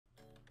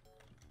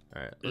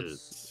Alright,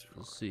 let's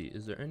see.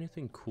 Is there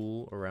anything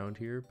cool around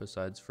here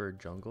besides for a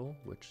jungle,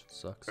 which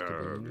sucks to be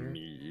in here?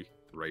 Me,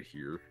 right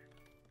here.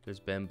 There's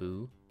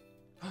bamboo.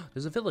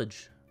 There's a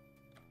village!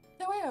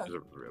 No, where? There's a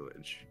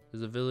village.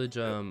 There's a village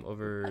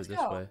over Let's this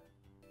go. way.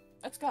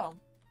 Let's go.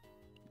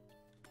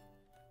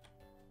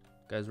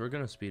 Guys, we're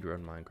gonna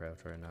speedrun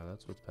Minecraft right now.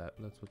 That's what's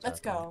Let's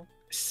happening. go.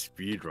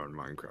 Speedrun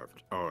Minecraft.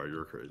 Oh,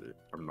 you're crazy.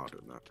 I'm not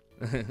doing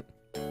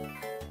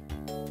that.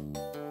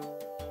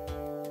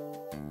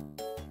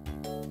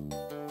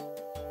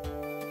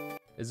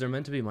 Is there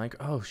meant to be Minecraft?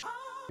 Oh,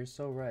 you're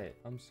so right.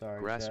 I'm sorry.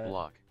 Grass chat.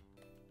 block.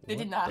 They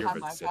did What? not Yeah, have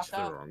but Minecraft that's the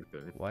up. wrong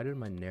thing. Why did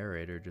my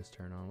narrator just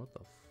turn on? What the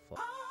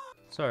fuck?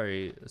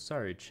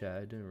 Sorry, chat.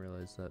 I didn't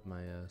realize that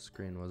my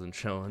screen wasn't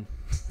showing.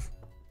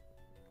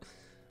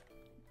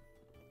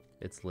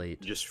 It's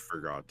late. Just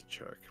forgot to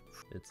check.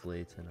 It's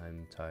late and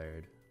I'm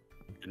tired.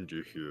 And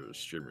you're here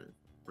streaming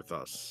with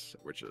us,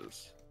 which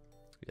is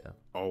Yeah.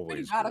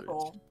 always Pretty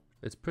radical.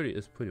 It's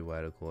pretty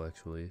radical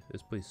actually.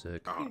 It's pretty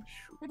sick. Great. Oh,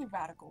 shoot. Pretty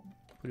radical.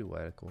 Pretty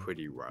radical.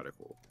 Pretty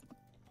radical.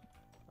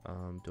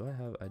 Do I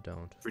have? I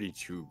don't. Pretty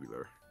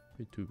tubular.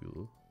 Pretty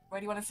tubular. Where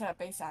do you want to set up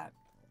base at?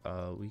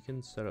 We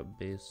can set up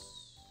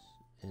base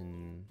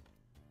in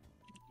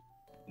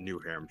New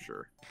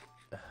Hampshire.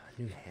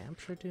 New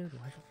Hampshire, dude.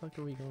 Why the fuck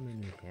are we going to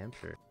New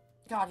Hampshire?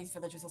 God, these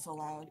villagers are so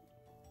loud.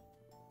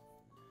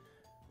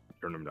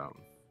 Turn them down.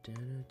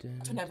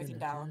 Turn everything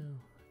down.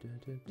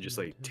 Just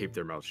like tape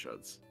their mouth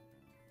shuts.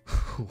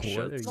 What are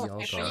Shuts. y'all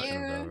Tape for talking you.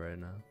 about right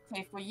now?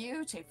 Tape for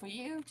you, tape for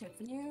you, tape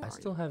for you. I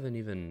still haven't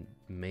even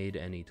made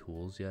any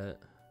tools yet.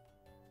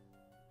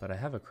 But I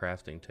have a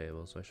crafting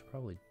table, so I should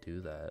probably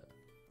do that.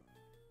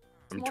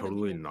 I'm More than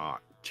totally you.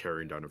 not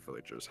tearing down a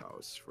villager's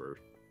house for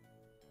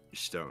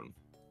stone.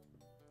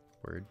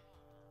 Word.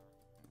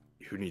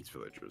 Who needs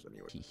villagers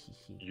anyway?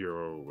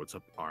 Yo, what's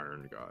up,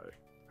 Iron Guy?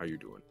 How you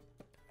doing?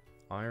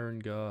 Iron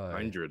guy.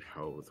 100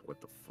 health. What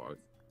the fuck?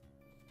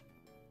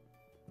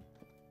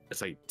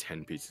 It's like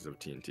 10 pieces of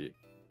TNT.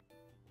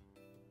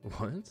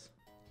 What?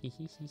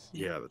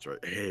 Yeah, that's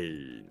right.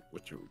 Hey,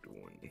 what you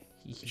doing?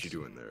 What you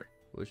doing there?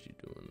 What you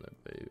doing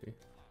there, baby?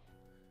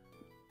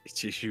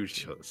 It's you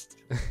just.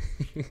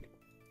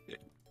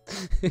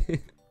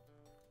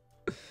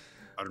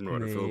 I don't know how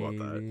to feel about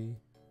that. Maybe.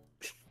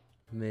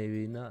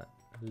 Maybe not.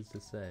 Who's to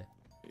say?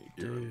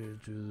 Yeah.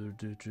 Dig to the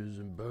ditches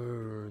and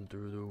burn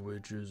through the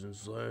witches and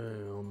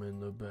slam in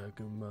the back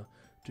of my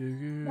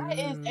digger. That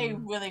is a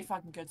really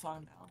fucking good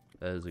song now.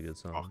 That is a good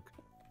song. Fuck.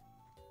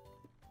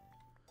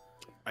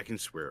 I can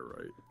swear,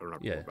 right? I don't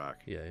have to Yeah, go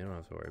back. yeah, you don't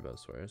have to worry about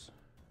swears.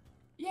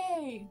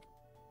 Yay!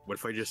 What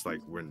if I just like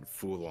went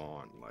full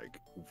on, like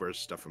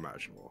worst stuff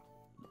imaginable?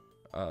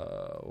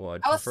 Well,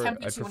 I was I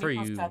tempted to when prefer you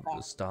first you said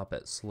that. stop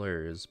at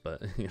slurs,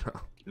 but you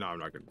know. No, I'm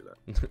not gonna do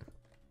that.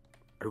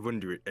 I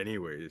wouldn't do it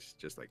anyways,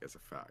 just like as a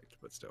fact,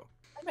 but still.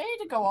 I'm ready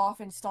to go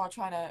off and start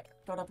trying to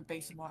build up a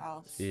base somewhere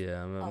else.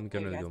 Yeah, I'm Okay,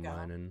 gonna guys, go go.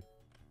 mining.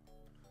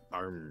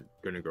 I'm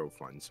gonna go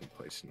find some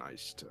place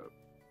nice to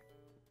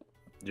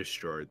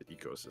destroy the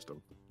ecosystem.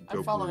 I'm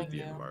Go following pollute the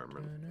you.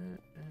 environment.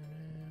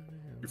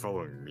 You're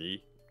following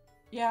me?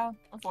 Yeah,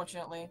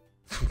 unfortunately.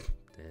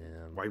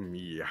 Damn. Why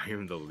me? I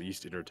am the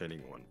least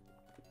entertaining one.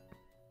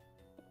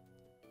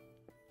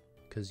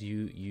 Cause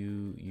you.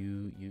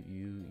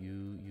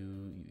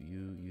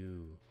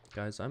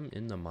 Guys, I'm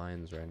in the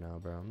mines right now,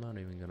 bro. I'm not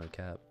even gonna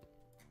cap.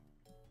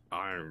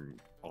 I'm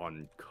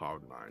on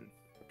Cloud 9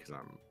 because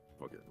I'm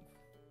fucking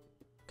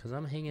Cause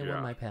I'm hanging Yeah.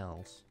 with my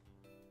pals.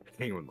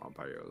 hanging with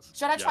vampires.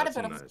 Should I try to that's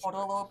a build up this nice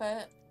portal a thing. little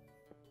bit?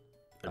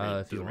 I mean,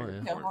 If you doesn't make want, a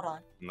yeah. Okay, point hold on.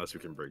 Unless we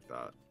can break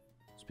that.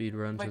 Speed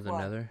run to Wait, the what?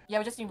 nether. Yeah,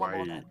 we just need one more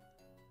Why- then.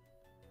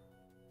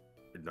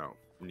 No,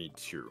 we need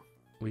 2.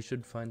 We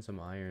should find some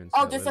iron.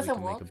 Oh, So that this way we doesn't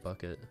can make a work?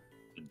 bucket.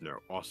 No,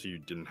 also you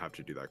didn't have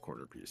to do that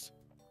corner piece.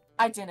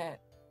 I didn't.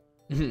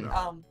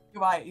 No.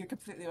 You're right, you're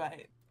completely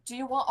right. Do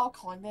you want our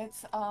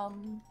coordinates,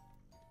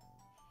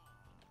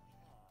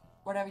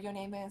 whatever your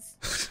name is?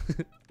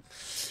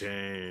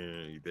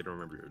 Dang, they don't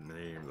remember your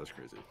name. That's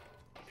crazy.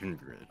 Green.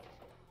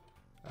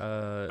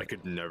 I I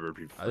could never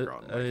be forgotten. I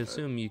like that.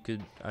 assume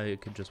I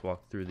could just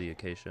walk through the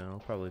acacia and I'll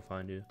probably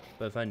find you.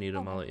 But if I need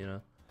him, I'll let you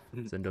know.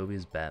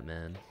 Zendobi's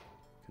Batman.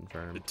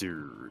 Confirmed.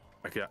 Dude,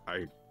 I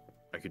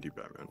could do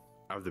Batman.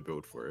 I have the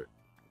build for it.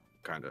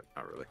 Kinda,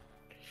 not really.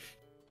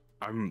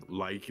 I'm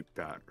like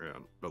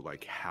Batman, but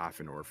like half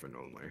an orphan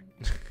only.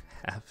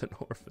 Half an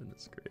orphan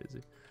is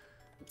crazy.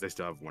 They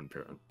still have one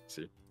parent.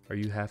 See? Are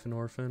you half an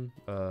orphan?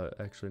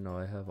 Actually, no,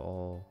 I have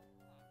all.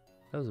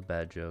 That was a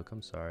bad joke.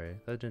 I'm sorry.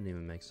 That didn't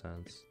even make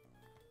sense.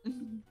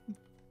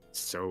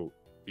 So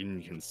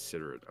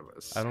inconsiderate of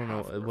us. I don't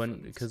know half when,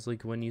 orphans. because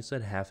like when you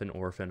said half an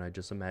orphan, I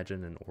just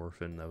imagined an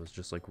orphan that was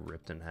just like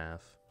ripped in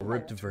half,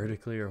 ripped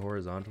vertically or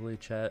horizontally.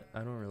 Chat. I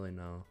don't really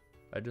know.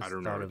 I just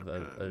don't know, thought it of a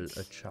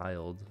depends.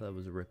 child that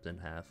was ripped in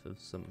half of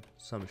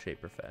some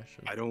shape or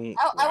fashion. I don't.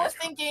 I was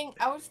like-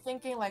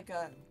 thinking like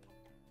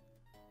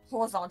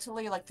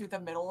horizontally, like through the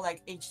middle,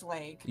 like each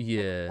leg. Like,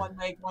 Yeah. one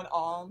leg, one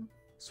arm.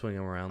 Swing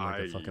him around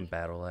like a I- fucking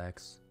battle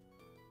axe.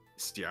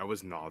 See, I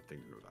was not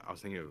thinking of that. I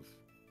was thinking of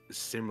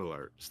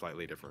Similar,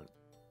 slightly different.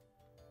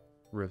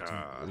 Ripped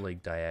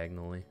like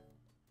diagonally.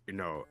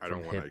 No, I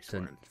don't want to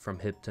explain. From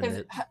hip to Is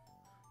knit.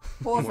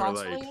 More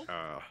horizontally?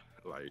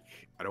 like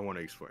I don't want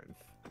to explain.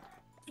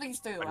 Please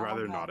do. I'd I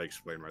rather wanna know. not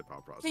explain my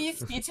thought process.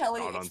 Please detailedly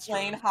Not on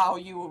explain stream. how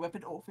you will rip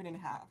an orphan in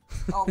half.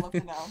 I'll love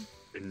to know.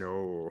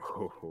 No.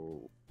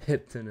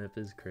 Hip to nip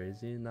is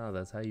crazy. No,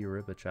 that's how you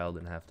rip a child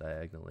in half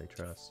diagonally.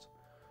 Trust.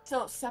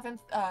 So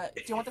seventh.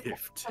 Do you want the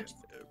If to-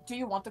 do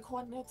you want the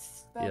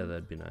coordinates? Then? Yeah,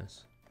 that'd be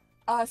nice.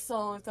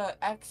 So the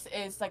x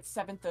is like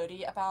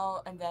 730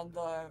 about, and then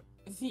the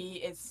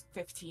z is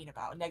 15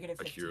 about, negative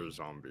I 15. hear a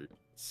zombie.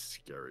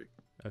 Scary.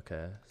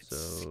 Okay, so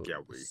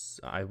Scary.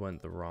 I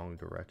went the wrong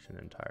direction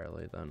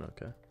entirely then.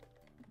 Okay.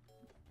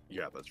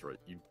 Yeah, that's right.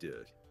 You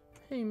did.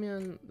 Hey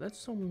man, that's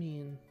so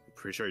mean.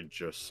 Pretty sure I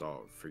just saw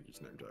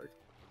Freaky's name tag.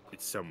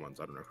 It's someone's.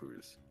 I don't know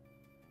whose.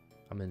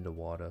 I'm into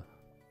water.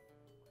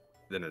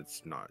 Then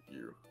it's not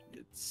you.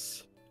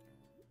 It's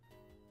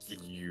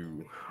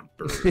you,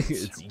 birds.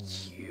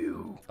 It's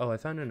you. Oh, I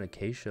found an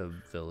acacia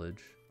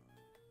village.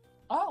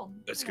 Oh.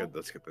 That's okay. good.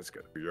 That's good. That's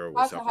good. Yo,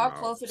 what's up How now?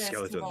 close it is to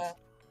Skeletons.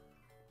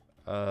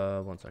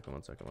 the... One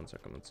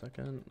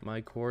second.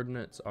 My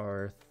coordinates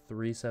are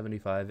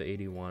 375,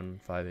 81,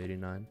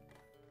 589.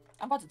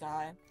 I'm about to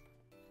die.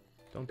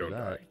 Don't do Don't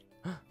that.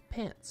 die.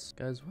 Pants.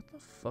 Guys, what the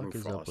fuck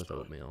is up with Mufasa.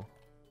 oatmeal?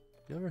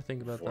 You ever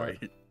think about Why?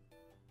 that?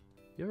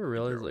 You ever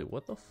realize, No. like,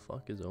 what the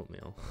fuck is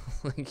oatmeal?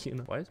 Like, you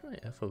know, why is my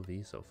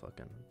FOV so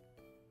fucking...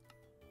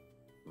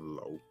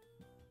 Low.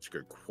 It's a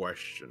good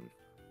question.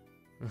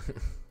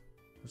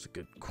 That's a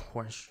good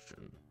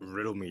question.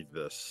 Riddle me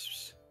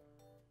this.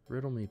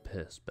 Riddle me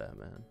piss,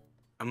 Batman.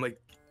 I'm like,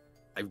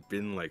 I've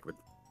been like with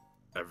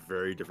a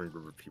very different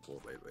group of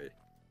people lately.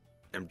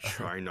 I'm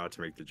trying not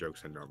to make the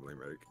jokes I normally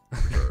make.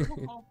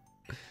 But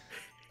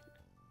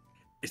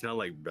it's not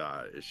like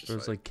bad. It's just Or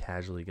it's like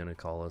casually gonna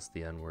call us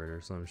the N-word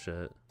or some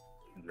shit.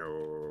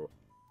 no.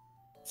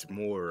 It's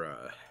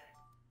more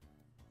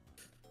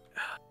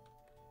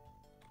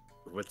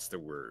what's the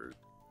word?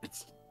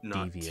 It's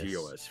not Devious.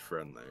 TOS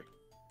friendly.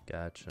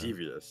 Gotcha.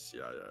 Devious,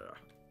 yeah.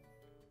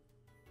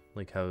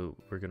 Like how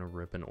we're gonna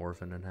rip an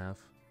orphan in half?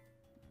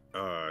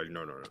 No,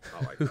 not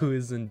like Who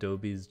is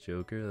Zendobi's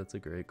Joker? That's a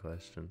great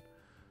question.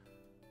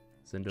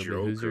 Zendobi,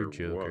 who's your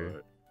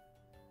Joker?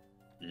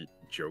 What?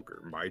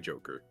 Joker, my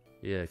Joker.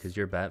 Yeah, because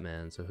you're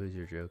Batman, so who's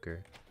your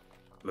Joker?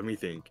 Let me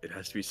think. It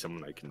has to be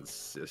someone I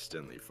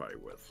consistently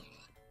fight with.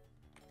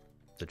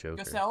 The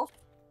Joker. Yourself?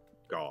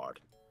 God.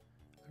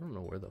 I don't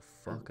know where the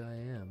fuck I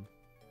am.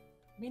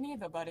 Me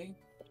neither, buddy.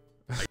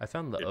 I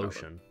found the Yeah, no,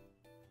 ocean.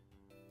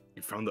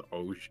 You found the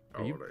ocean.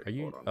 Are you? Wait, Are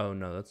you? hold on. Oh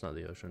no, that's not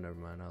the ocean. Never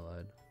mind. I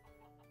lied.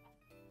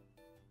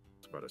 I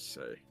was about to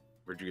say.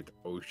 Where'd you get the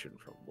ocean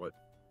from? What?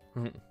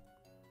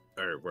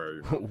 Alright, where are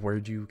you?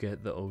 Where'd you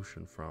get the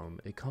ocean from?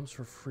 It comes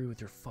for free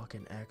with your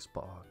fucking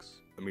Xbox.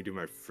 Let me do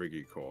my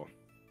friggy call.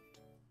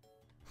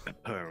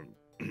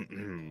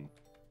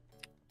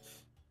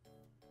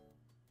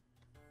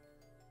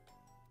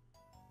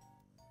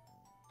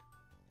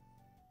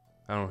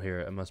 I don't hear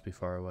it. It must be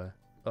far away.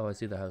 Oh, I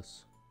see the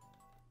house.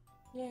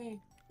 Yay.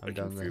 I'm I can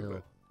down the feel hill.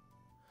 it.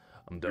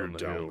 I'm You're down the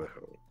down hill. the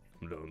hill.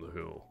 I'm down the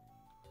hill.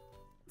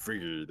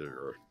 Friggy, there you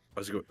are. I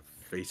was going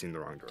facing the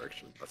wrong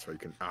direction. That's why you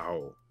can.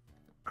 Ow.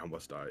 I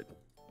almost died.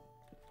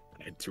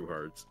 I had 2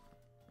 hearts.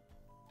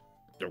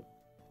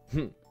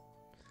 Come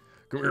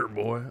here,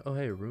 boy. Oh,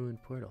 hey,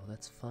 ruined portal.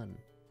 That's fun.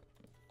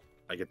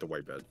 I get the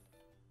white bed.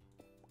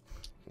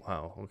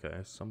 Wow. Okay,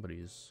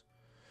 somebody's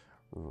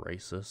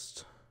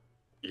racist.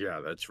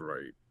 Yeah, that's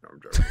right. No, I'm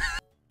joking.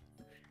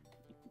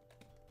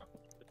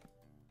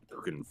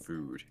 Cooking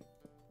food.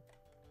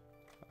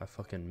 I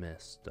fucking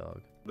missed,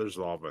 dog. There's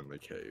lava in the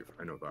cave.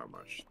 I know that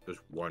much. There's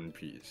one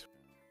piece.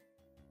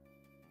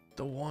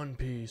 The One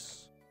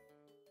Piece.